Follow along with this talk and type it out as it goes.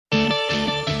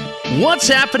What's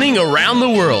happening around the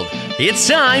world? It's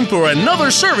time for another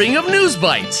serving of News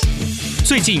Bites.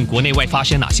 最近国内外发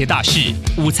生哪些大事？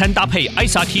午餐搭配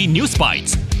ICT News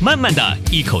Bites， 慢慢的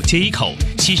一口接一口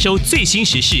吸收最新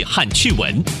时事和趣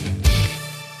闻。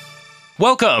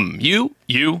Welcome, you,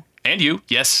 and you,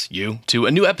 yes, you, to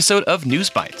a new episode of News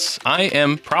Bites. I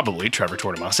am probably Trevor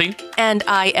Tortomasi. And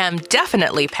I am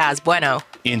definitely Paz Bueno.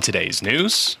 In today's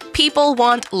news, people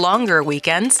want longer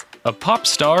weekends. A pop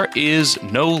star is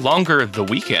no longer the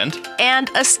Weeknd.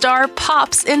 And a star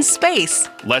pops in space.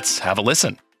 Let's have a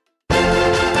listen.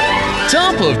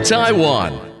 Top of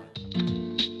Taiwan.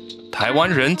 台湾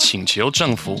人请求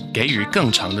政府给予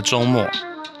更长的周末.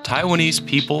 Taiwanese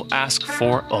people ask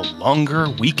for a longer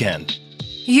weekend.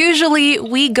 Usually,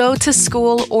 we go to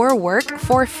school or work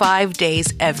for 5 days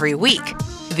every week.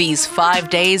 These 5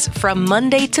 days from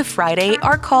Monday to Friday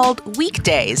are called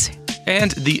weekdays.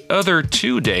 And the other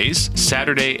 2 days,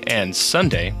 Saturday and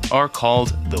Sunday, are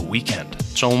called the weekend,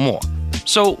 周末.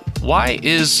 So why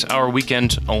is our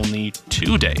weekend only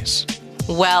 2 days?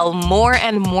 Well, more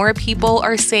and more people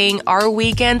are saying our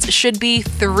weekends should be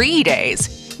 3 days.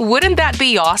 Wouldn't that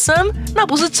be awesome? 那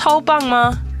不是超棒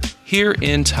吗? Here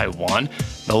in Taiwan,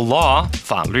 the law,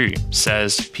 法律,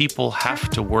 says people have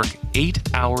to work 8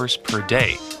 hours per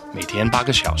day, 每天8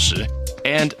个小时,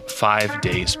 and 5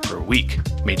 days per week,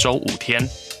 每周5天.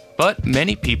 But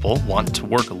many people want to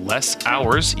work less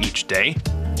hours each day.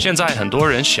 现在很多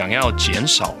人想要减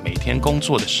少每天工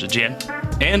作的时间.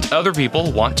 And other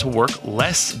people want to work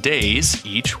less days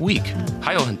each week.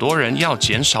 还有很多人要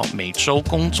减少每周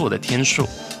工作的天数.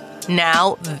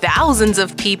 Now, thousands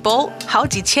of people, 好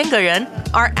几千个人,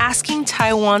 are asking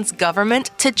Taiwan's government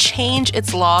to change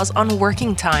its laws on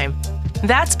working time.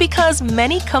 That's because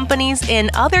many companies in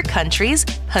other countries,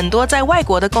 很多在外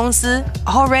国的公司,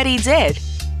 already did.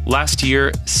 Last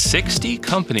year, 60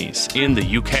 companies in the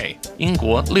UK, 英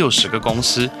国60个公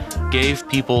司, gave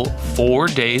people 4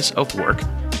 days of work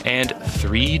and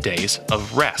 3 days of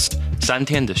rest, 三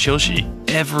天的休息,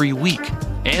 every week.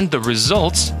 And the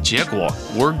results, 结果,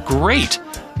 were great.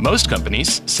 Most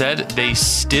companies said they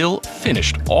still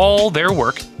finished all their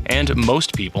work, and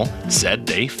most people said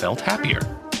they felt happier.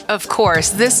 Of course,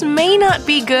 this may not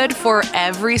be good for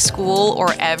every school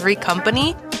or every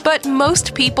company, but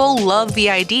most people love the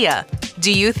idea.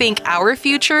 Do you think our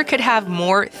future could have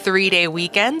more 3-day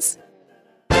weekends?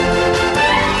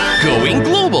 Going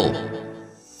global.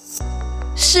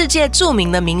 世界著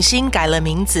名的明星改了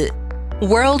名字.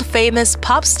 World famous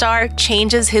pop star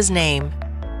changes his name.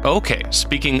 Okay,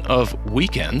 speaking of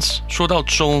weekends, 说到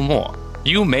周末,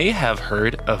 you may have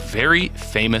heard a very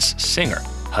famous singer,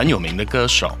 很有名的歌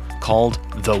手, called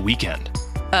The Weeknd.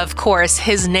 Of course,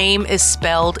 his name is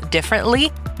spelled differently,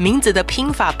 名字的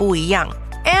拼法不一样.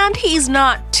 And he's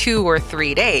not 2 or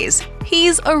 3 days.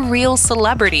 He's a real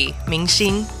celebrity, 明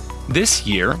星. This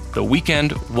year, The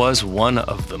Weeknd was one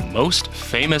of the most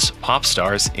famous pop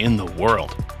stars in the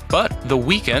world. But The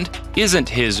Weeknd isn't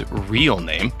his real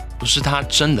name, 不是他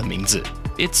真的名字.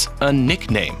 It's a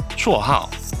nickname, 绰号.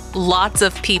 Lots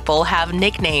of people have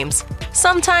nicknames.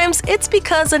 Sometimes it's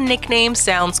because a nickname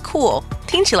sounds cool,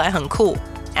 听起来很酷.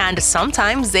 And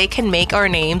sometimes they can make our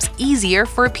names easier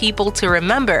for people to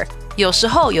remember. 有时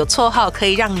候有绰号可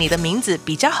以让你的名字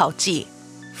比较好记.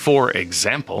 For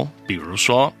example, 比如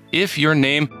说, if your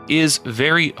name is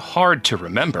very hard to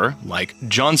remember, like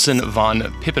Johnson von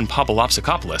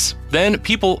Pipinpobolopsicopolis, then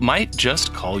people might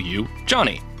just call you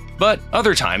Johnny. But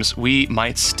other times, we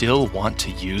might still want to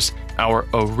use our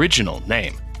original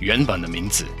name, 原本的名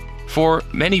字. For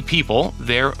many people,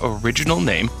 their original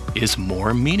name is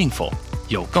more meaningful,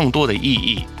 有更多的意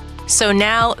义. So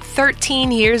now,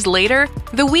 13 years later,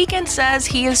 The Weeknd says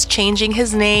he is changing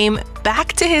his name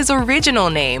back to his original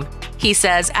name. He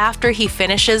says after he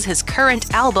finishes his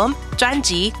current album, 专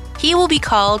辑, he will be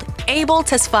called Abel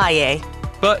Tesfaye.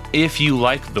 But if you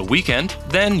like The Weeknd,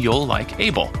 then you'll like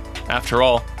Abel. After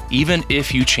all, even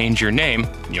if you change your name,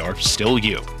 you're still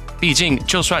you. 毕竟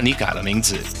就算你改了名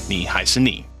字，你还是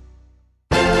你。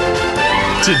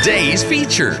Today's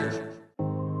feature.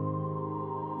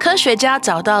 科学家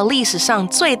找到历史上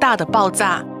最大的爆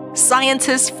炸.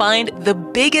 Scientists find the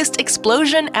biggest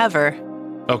explosion ever.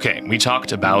 Okay, we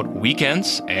talked about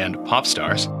weekends and pop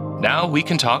stars. Now we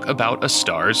can talk about a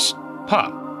star's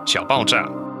pop, 小爆炸.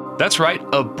 That's right,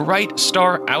 a bright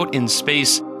star out in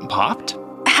space popped?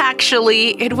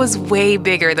 Actually, it was way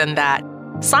bigger than that.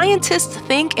 Scientists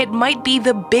think it might be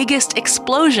the biggest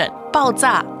explosion, 爆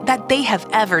炸, that they have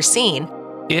ever seen.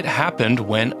 It happened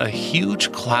when a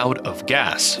huge cloud of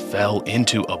gas fell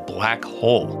into a black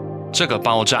hole. 这个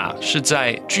爆炸是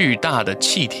在巨大的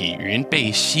气体云被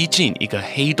吸进一个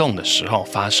黑洞的时候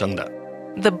发生的。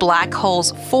The black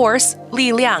hole's force,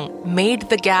 力量, made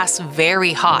the gas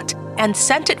very hot and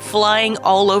sent it flying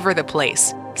all over the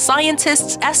place.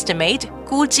 Scientists estimate,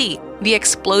 估计, the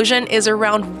explosion is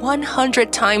around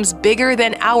 100 times bigger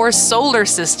than our solar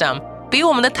system, 比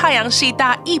我们的太阳系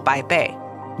大100倍。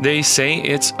They say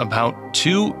it's about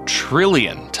 2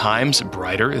 trillion times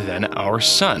brighter than our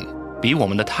sun, 比我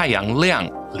们的太阳亮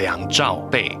2兆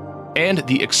倍。And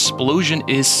the explosion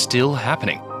is still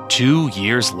happening 2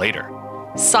 years later.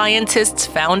 Scientists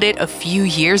found it a few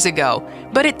years ago,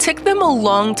 but it took them a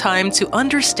long time to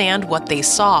understand what they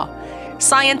saw.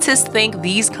 Scientists think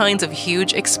these kinds of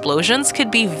huge explosions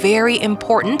could be very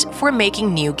important for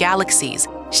making new galaxies.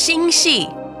 星系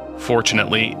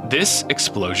Fortunately, this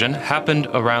explosion happened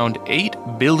around 8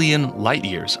 billion light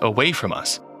years away from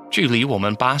us. 距离我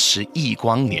们80亿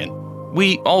光年。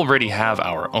We already have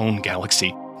our own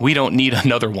galaxy. We don't need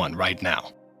another one right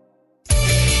now.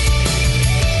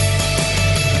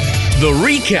 The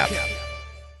recap.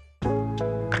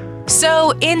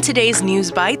 So, in today's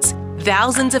News Bites,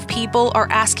 thousands of people are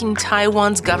asking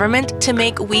Taiwan's government to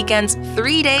make weekends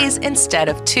 3 days instead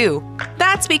of 2.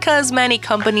 That's because many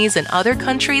companies in other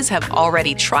countries have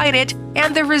already tried it,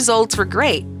 and the results were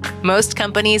great. Most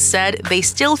companies said they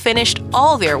still finished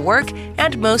all their work,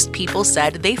 and most people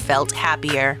said they felt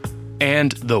happier.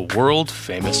 And the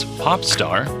world-famous pop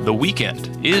star, The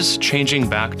Weeknd, is changing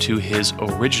back to his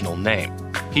original name.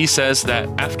 He says that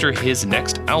after his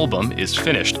next album is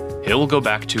finished, he'll go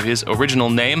back to his original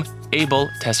name, Abel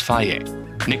Tesfaye.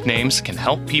 Nicknames can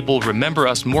help people remember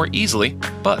us more easily,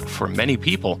 but for many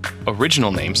people,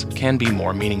 original names can be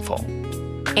more meaningful.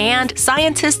 And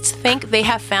scientists think they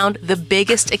have found the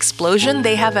biggest explosion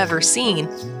they have ever seen.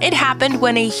 It happened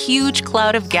when a huge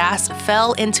cloud of gas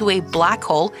fell into a black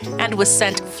hole and was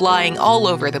sent flying all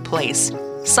over the place.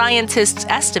 Scientists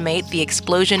estimate the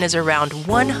explosion is around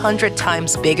 100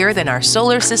 times bigger than our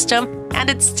solar system, and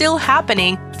it's still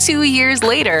happening 2 years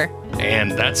later.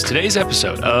 And that's today's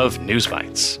episode of News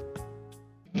Bites.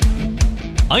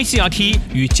 ICRT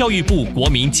与教育部国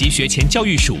民及学前教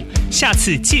育署下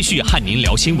次继续和您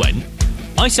聊新闻。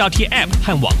ICRT App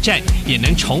和网站也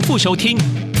能重复收听。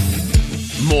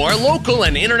More local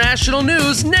and international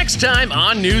news next time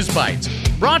on News Bites.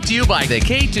 Brought to you by the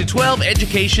K-12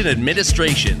 Education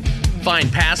Administration. Find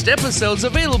past episodes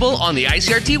available on the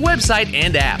ICRT website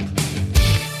and app.